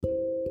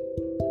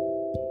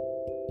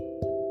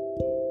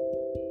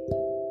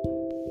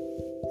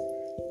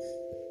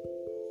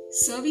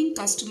Serving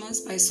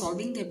customers by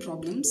solving their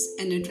problems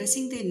and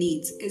addressing their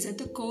needs is at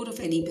the core of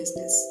any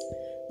business.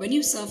 When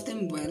you serve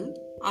them well,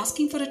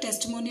 asking for a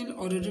testimonial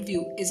or a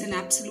review is an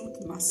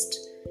absolute must.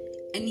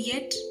 And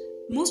yet,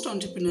 most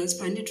entrepreneurs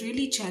find it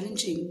really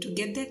challenging to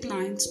get their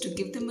clients to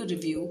give them a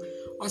review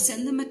or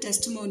send them a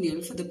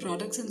testimonial for the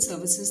products and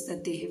services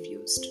that they have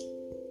used.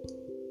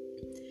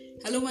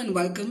 Hello and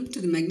welcome to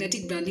the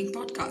Magnetic Branding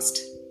Podcast.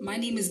 My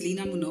name is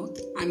Leena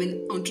Munoz. I'm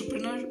an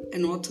entrepreneur,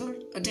 an author,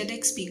 a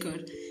TEDx speaker,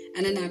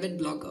 and an avid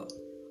blogger.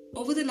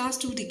 Over the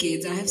last 2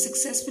 decades, I have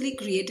successfully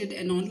created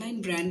an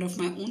online brand of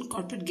my own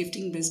corporate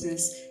gifting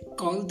business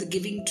called The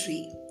Giving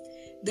Tree.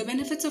 The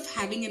benefits of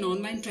having an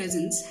online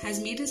presence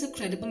has made us a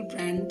credible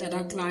brand that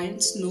our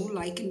clients know,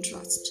 like, and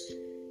trust.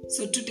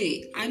 So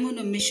today, I'm on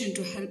a mission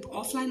to help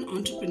offline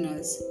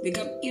entrepreneurs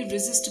become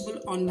irresistible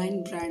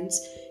online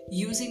brands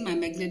using my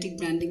magnetic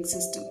branding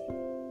system.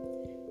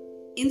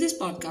 In this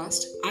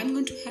podcast, I'm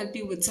going to help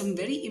you with some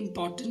very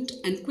important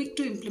and quick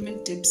to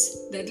implement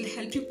tips that will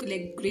help you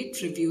collect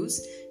great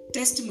reviews,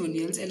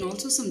 testimonials, and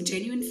also some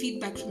genuine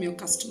feedback from your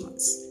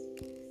customers.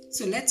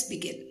 So let's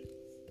begin.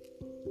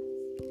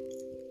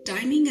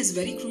 Timing is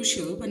very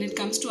crucial when it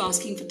comes to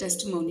asking for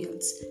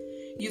testimonials.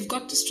 You've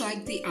got to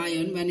strike the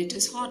iron when it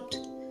is hot.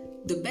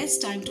 The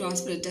best time to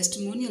ask for a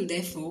testimonial,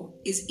 therefore,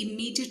 is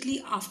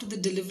immediately after the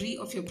delivery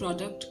of your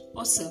product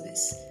or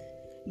service.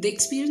 The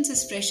experience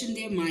is fresh in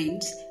their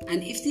minds,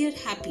 and if they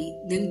are happy,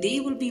 then they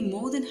will be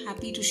more than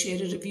happy to share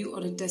a review or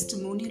a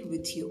testimonial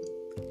with you.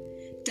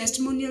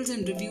 Testimonials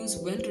and reviews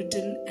well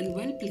written and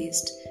well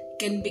placed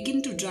can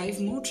begin to drive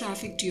more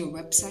traffic to your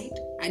website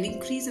and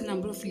increase the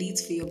number of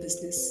leads for your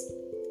business.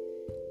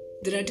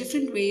 There are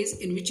different ways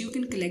in which you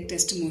can collect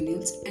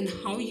testimonials and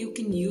how you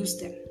can use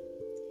them.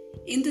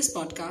 In this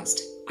podcast,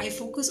 I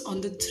focus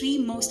on the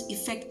 3 most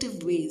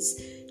effective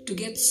ways to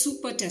get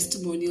super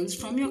testimonials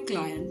from your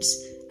clients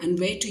and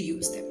where to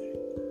use them.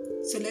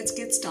 So let's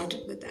get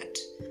started with that.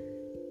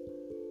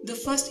 The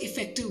first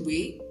effective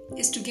way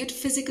is to get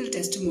physical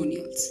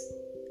testimonials.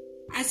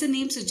 As the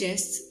name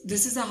suggests,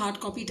 this is a hard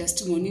copy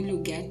testimonial you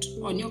get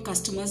on your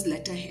customer's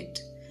letterhead,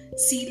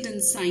 sealed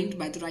and signed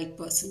by the right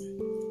person.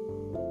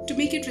 To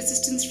make it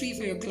resistance free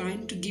for your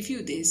client to give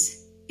you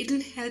this,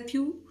 it'll help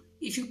you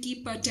if you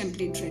keep a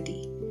template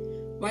ready.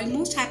 While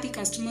most happy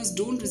customers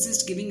don't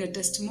resist giving a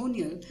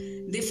testimonial,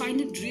 they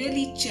find it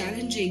really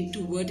challenging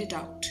to word it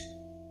out.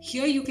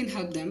 Here you can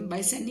help them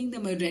by sending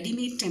them a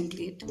ready-made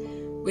template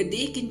where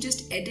they can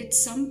just edit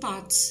some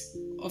parts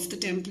of the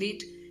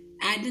template,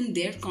 add in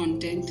their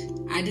content,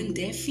 add in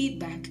their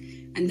feedback,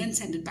 and then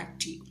send it back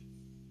to you.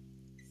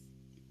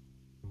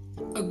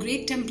 A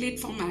great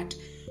template format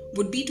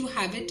would be to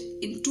have it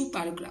in 2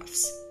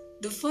 paragraphs.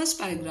 The first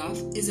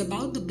paragraph is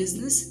about the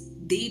business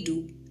they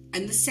do,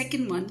 and the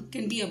second one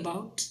can be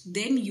about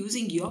them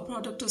using your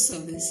product or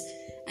service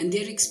and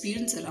their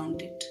experience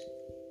around it.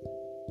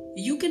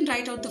 You can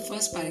write out the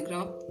first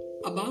paragraph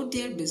about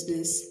their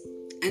business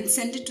and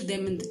send it to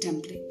them in the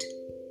template.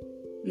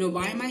 Now,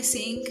 why am I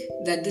saying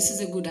that this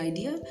is a good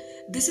idea?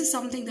 This is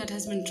something that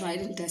has been tried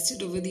and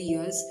tested over the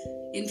years.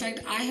 In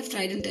fact, I have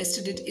tried and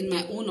tested it in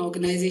my own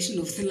organization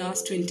over the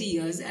last 20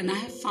 years, and I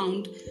have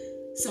found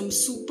some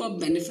superb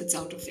benefits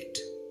out of it.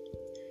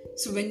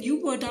 So when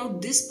you word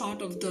out this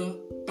part of the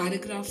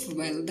paragraph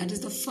well, that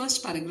is the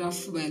first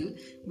paragraph well,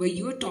 where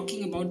you are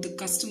talking about the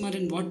customer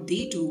and what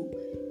they do,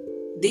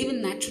 they will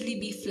naturally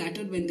be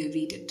flattered when they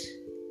read it.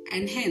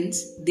 And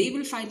hence, they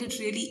will find it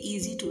really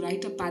easy to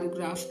write a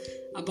paragraph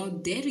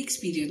about their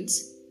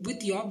experience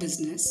with your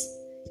business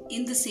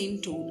in the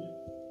same tone.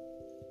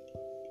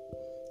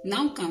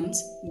 Now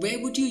comes, where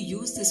would you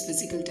use this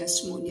physical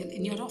testimonial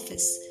in your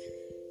office?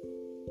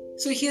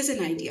 So here's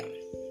an idea.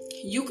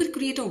 You could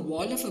create a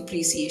wall of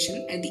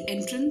appreciation at the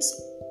entrance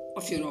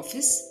of your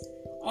office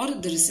or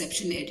at the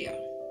reception area.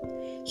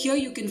 Here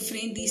you can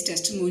frame these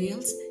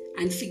testimonials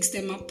and fix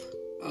them up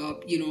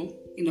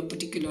in a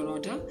particular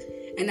order.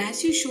 And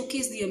as you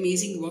showcase the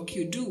amazing work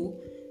you do,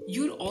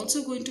 you're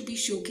also going to be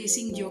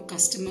showcasing your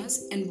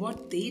customers and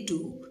what they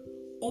do,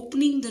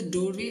 opening the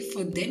doorway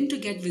for them to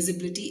get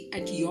visibility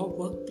at your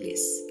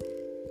workplace.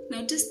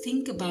 Now just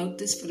think about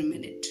this for a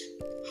minute.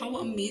 How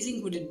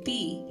amazing would it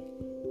be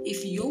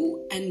if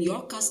you and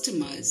your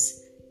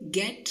customers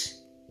get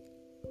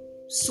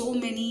so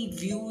many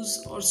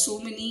views or so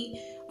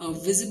many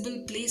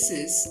visible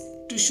places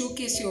to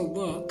showcase your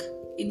work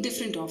in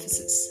different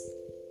offices?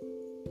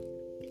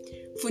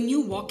 For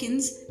new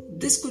walk-ins,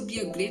 this could be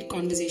a great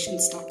conversation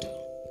starter.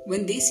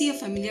 When they see a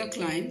familiar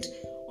client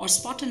or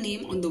spot a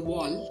name on the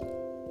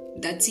wall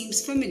that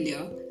seems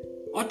familiar,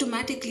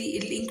 automatically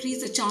it'll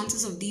increase the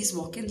chances of these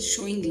walk-ins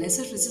showing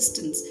lesser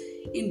resistance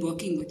in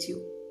working with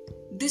you.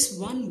 This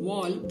one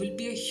wall will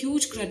be a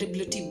huge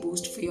credibility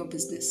boost for your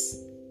business.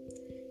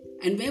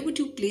 And where would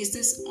you place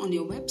this on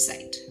your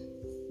website?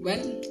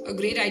 Well, a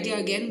great idea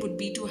again would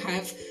be to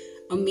have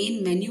a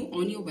main menu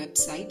on your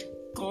website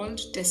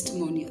called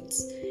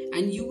testimonials,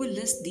 and you will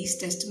list these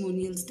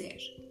testimonials there.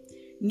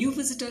 New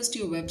visitors to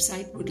your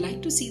website would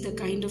like to see the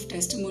kind of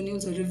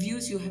testimonials or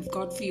reviews you have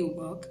got for your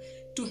work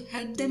to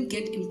help them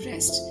get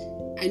impressed.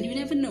 And you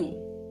never know.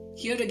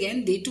 Here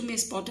again, they too may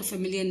spot a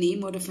familiar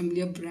name or a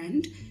familiar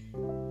brand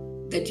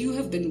that you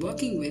have been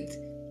working with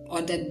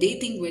or that they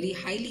think very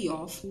highly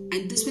of,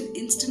 and this will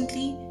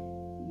instantly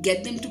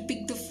get them to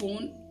pick the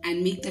phone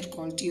and make that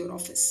call to your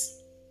office.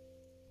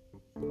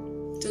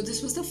 So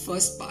this was the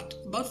first part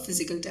about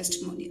physical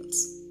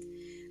testimonials.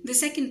 The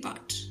second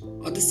part,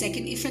 or the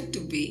second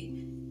effective way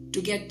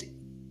to get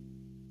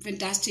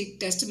fantastic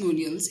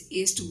testimonials,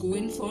 is to go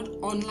in for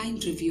online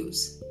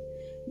reviews.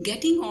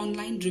 Getting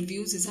online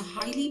reviews is a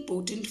highly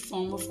potent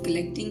form of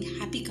collecting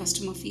happy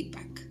customer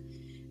feedback.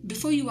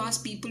 Before you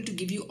ask people to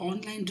give you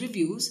online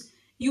reviews,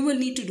 you will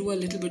need to do a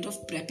little bit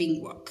of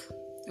prepping work.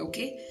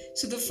 Okay,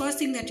 so the first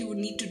thing that you would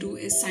need to do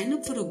is sign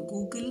up for a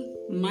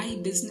Google My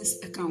Business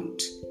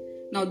account.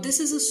 Now this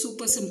is a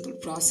super simple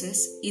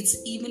process. It's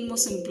even more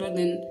simpler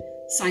than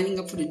signing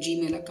up for a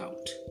Gmail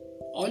account.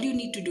 All you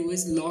need to do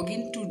is log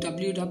in to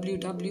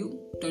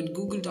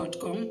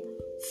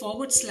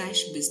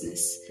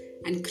www.google.com/business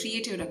and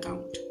create your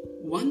account.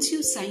 Once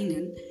you sign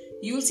in,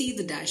 you'll see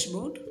the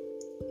dashboard.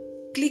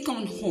 Click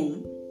on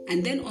Home,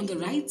 and then on the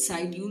right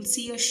side, you'll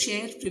see a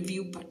Share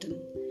Review button.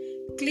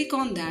 Click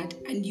on that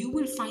and you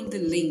will find the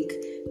link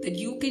that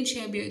you can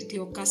share with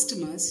your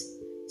customers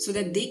so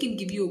that they can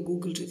give you a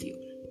Google review.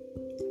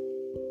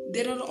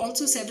 There are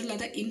also several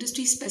other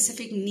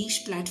industry-specific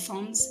niche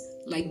platforms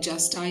like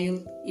Just Dial,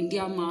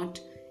 IndiaMart,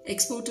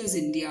 Exporters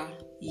India,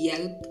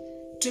 Yelp,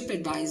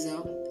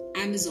 TripAdvisor,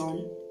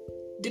 Amazon.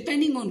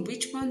 Depending on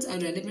which ones are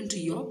relevant to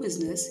your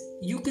business,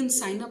 you can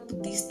sign up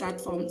with these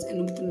platforms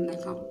and open an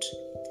account.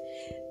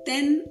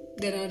 Then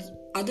there are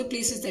other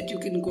places that you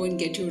can go and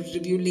get your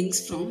review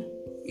links from.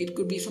 It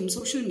could be from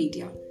social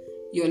media,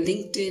 your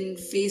LinkedIn,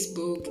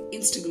 Facebook,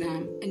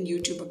 Instagram, and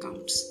YouTube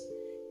accounts.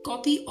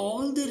 Copy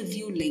all the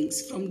review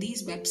links from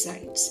these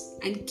websites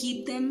and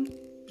keep them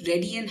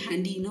ready and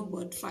handy in a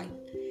Word file.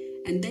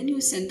 And then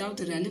you send out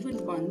the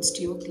relevant ones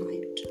to your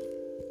client.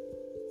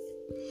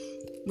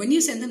 When you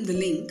send them the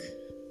link,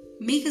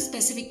 make a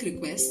specific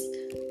request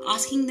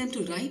asking them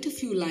to write a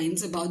few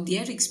lines about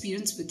their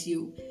experience with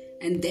you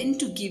and then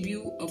to give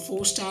you a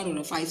 4-star or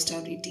a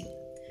 5-star rating.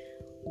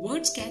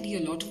 Words carry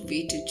a lot of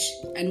weightage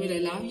and will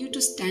allow you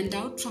to stand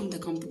out from the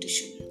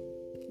competition.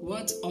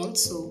 Words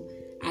also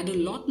add a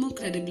lot more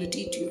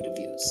credibility to your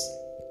reviews.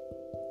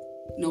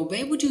 Now,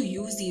 where would you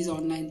use these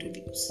online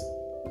reviews?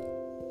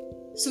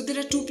 So there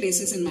are two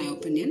places in my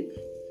opinion.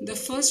 The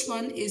first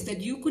one is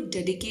that you could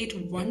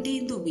dedicate one day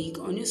in the week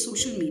on your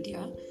social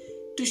media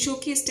to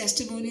showcase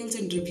testimonials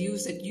and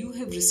reviews that you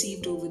have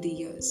received over the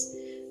years.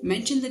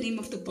 Mention the name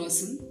of the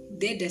person,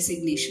 their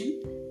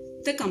designation,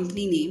 the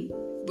company name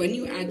when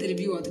you add the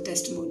review or the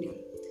testimonial,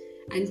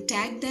 and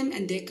tag them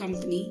and their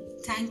company,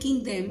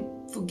 thanking them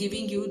for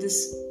giving you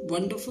this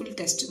wonderful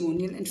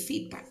testimonial and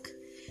feedback.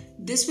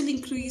 This will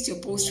increase your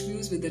post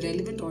views with the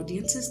relevant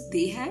audiences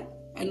they have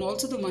and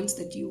also the ones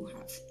that you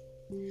have.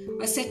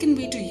 A second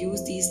way to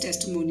use these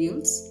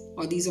testimonials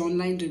or these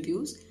online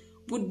reviews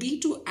would be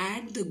to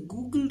add the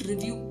Google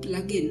Review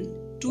plugin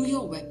to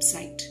your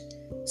website.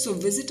 So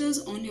visitors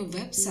on your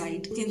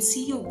website can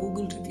see your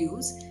Google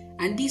reviews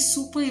and be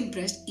super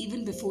impressed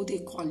even before they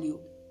call you.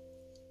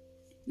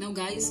 Now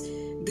guys,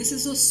 this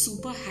is a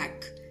super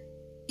hack.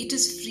 It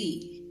is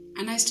free,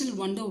 and I still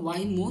wonder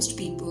why most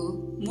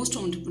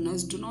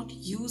entrepreneurs do not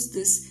use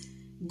this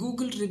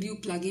Google Review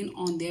plugin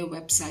on their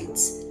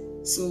websites.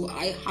 So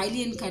I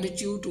highly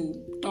encourage you to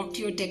talk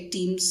to your tech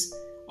teams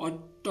or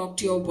talk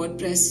to your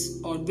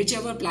WordPress or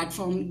whichever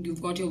platform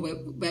you've got your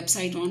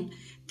website on.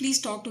 Please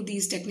talk to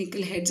these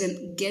technical heads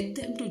and get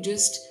them to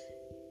just,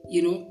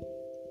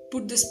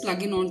 put this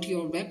plugin onto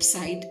your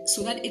website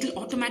so that it'll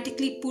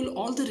automatically pull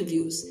all the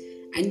reviews.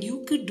 And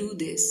you could do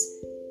this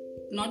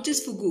not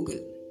just for Google.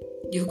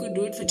 You could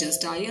do it for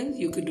Just Dial.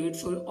 You could do it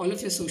for all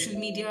of your social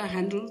media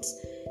handles.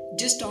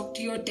 Just talk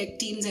to your tech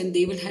teams and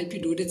they will help you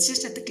do it. It's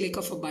just at the click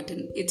of a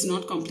button. It's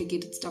not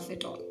complicated stuff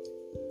at all.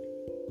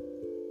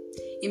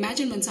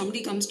 Imagine when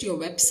somebody comes to your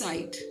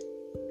website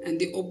and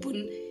they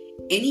open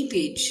any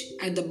page,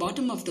 at the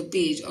bottom of the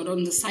page or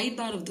on the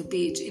sidebar of the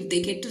page, if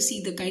they get to see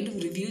the kind of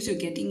reviews you're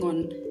getting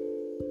on,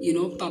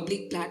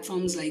 public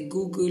platforms like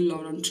Google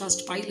or on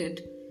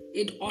Trustpilot,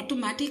 it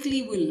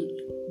automatically will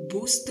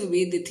boost the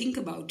way they think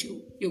about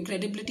you. Your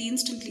credibility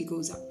instantly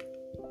goes up.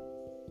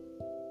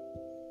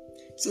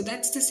 So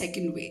that's the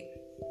second way.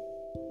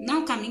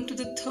 Now coming to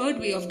the third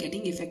way of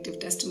getting effective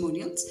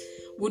testimonials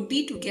would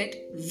be to get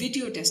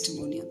video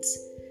testimonials.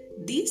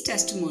 These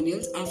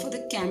testimonials are for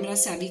the camera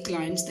savvy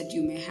clients that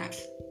you may have.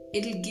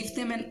 It'll give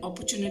them an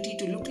opportunity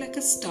to look like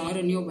a star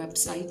on your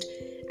website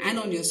and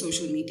on your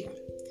social media.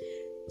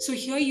 So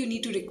here you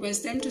need to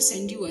request them to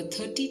send you a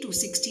 30 to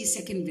 60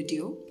 second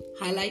video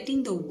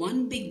highlighting the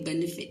one big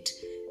benefit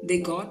they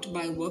got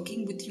by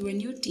working with you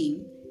and your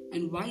team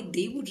and why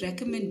they would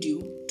recommend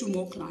you to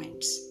more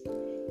clients.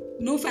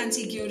 No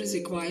fancy gear is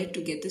required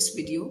to get this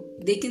video.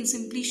 They can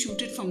simply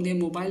shoot it from their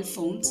mobile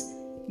phones,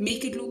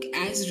 make it look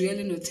as real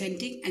and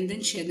authentic, and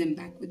then share them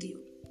back with you.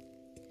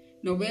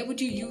 Now, where would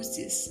you use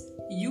this?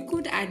 You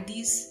could add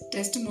these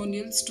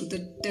testimonials to the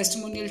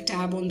testimonial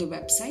tab on the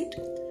website.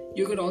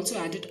 You could also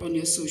add it on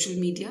your social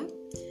media.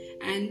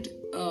 And,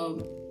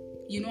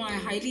 I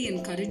highly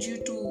encourage you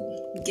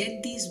to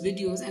get these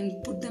videos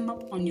and put them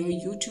up on your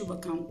YouTube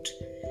account,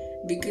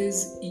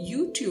 because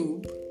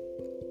YouTube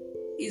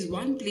is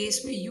one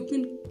place where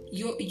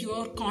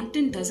your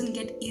content doesn't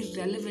get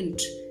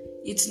irrelevant.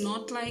 It's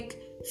not like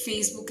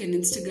Facebook and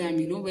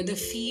Instagram, where the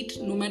feed,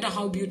 no matter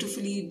how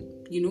beautifully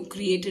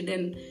created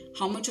and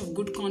how much of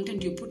good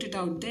content you put it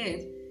out there,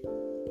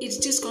 it's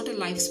just got a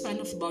lifespan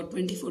of about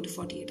 24 to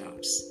 48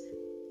 hours.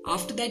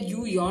 After that,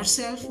 you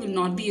yourself will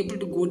not be able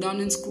to go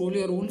down and scroll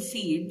your own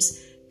feeds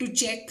to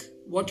check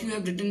what you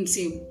have written,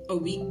 say, a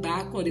week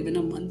back or even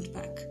a month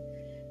back.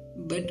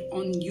 But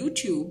on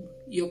YouTube,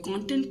 your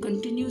content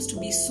continues to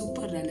be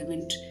super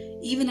relevant.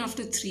 Even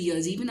after 3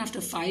 years, even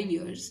after 5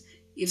 years,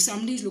 if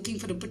somebody is looking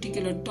for a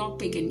particular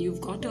topic and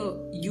you've got a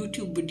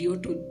YouTube video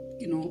to,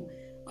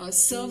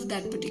 serve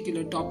that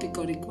particular topic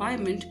or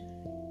requirement,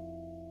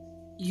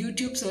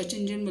 YouTube search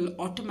engine will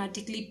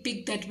automatically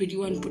pick that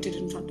video and put it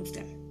in front of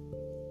them.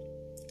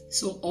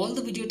 So all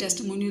the video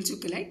testimonials you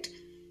collect,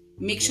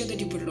 make sure that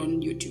you put it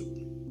on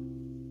YouTube.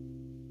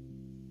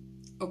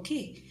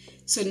 Okay,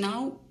 so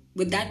now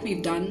with that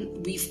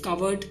we've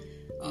covered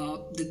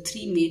the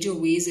 3 major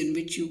ways in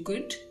which you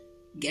could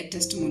get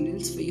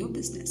testimonials for your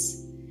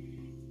business.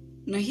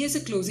 Now here's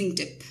a closing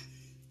tip.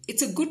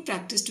 It's a good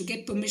practice to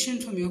get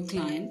permission from your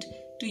client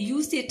to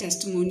use their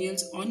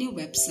testimonials on your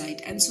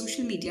website and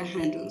social media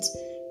handles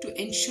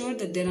to ensure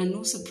that there are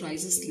no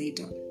surprises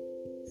later.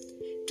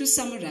 To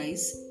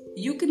summarize,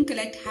 you can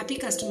collect happy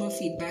customer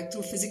feedback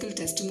through physical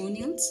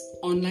testimonials,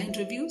 online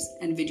reviews,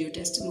 and video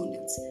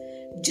testimonials.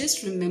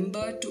 Just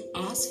remember to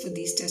ask for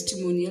these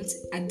testimonials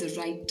at the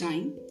right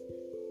time.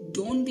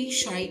 Don't be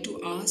shy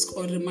to ask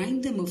or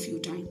remind them a few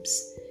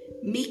times.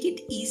 Make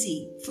it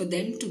easy for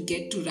them to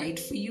get to write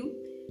for you,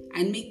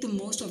 and make the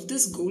most of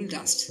this gold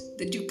dust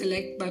that you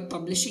collect by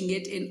publishing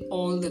it in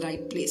all the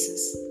right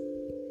places.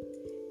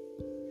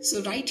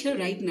 So right here,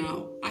 right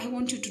now, I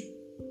want you to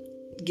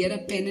get a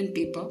pen and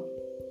paper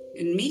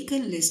and make a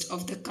list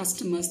of the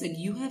customers that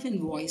you have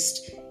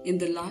invoiced in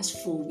the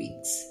last 4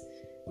 weeks.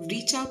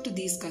 Reach out to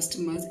these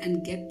customers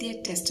and get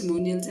their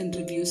testimonials and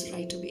reviews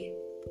right away.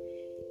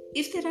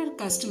 If there are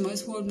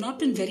customers who have not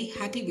been very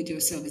happy with your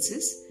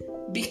services,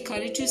 be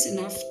courageous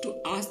enough to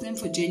ask them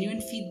for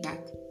genuine feedback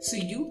so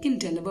you can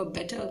deliver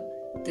better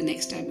the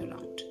next time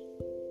around.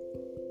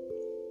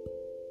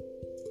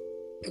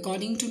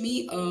 According to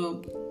me,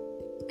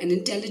 an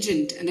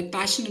intelligent and a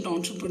passionate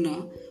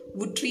entrepreneur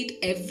would treat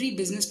every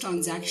business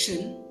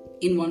transaction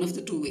in one of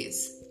the 2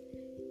 ways.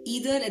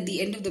 Either at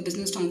the end of the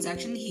business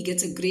transaction, he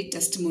gets a great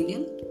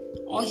testimonial,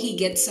 or he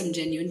gets some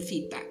genuine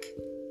feedback.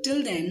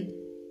 Till then,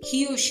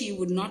 he or she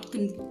would not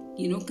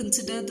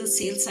consider the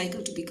sales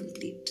cycle to be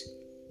complete.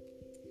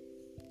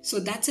 So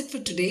that's it for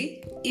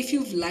today. If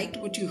you've liked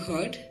what you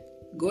heard,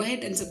 go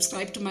ahead and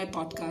subscribe to my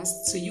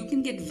podcast so you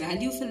can get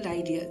value-filled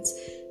ideas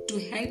to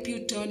help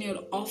you turn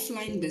your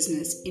offline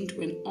business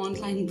into an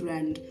online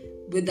brand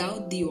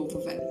without the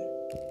overwhelm.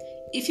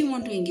 If you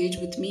want to engage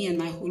with me and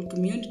my whole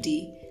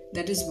community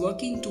that is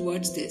working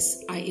towards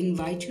this, I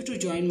invite you to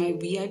join my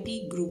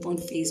VIP group on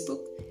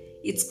Facebook.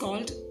 It's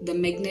called the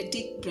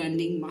Magnetic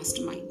Branding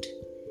Mastermind.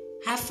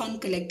 Have fun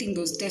collecting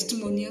those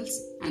testimonials,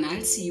 and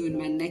I'll see you in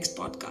my next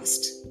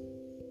podcast.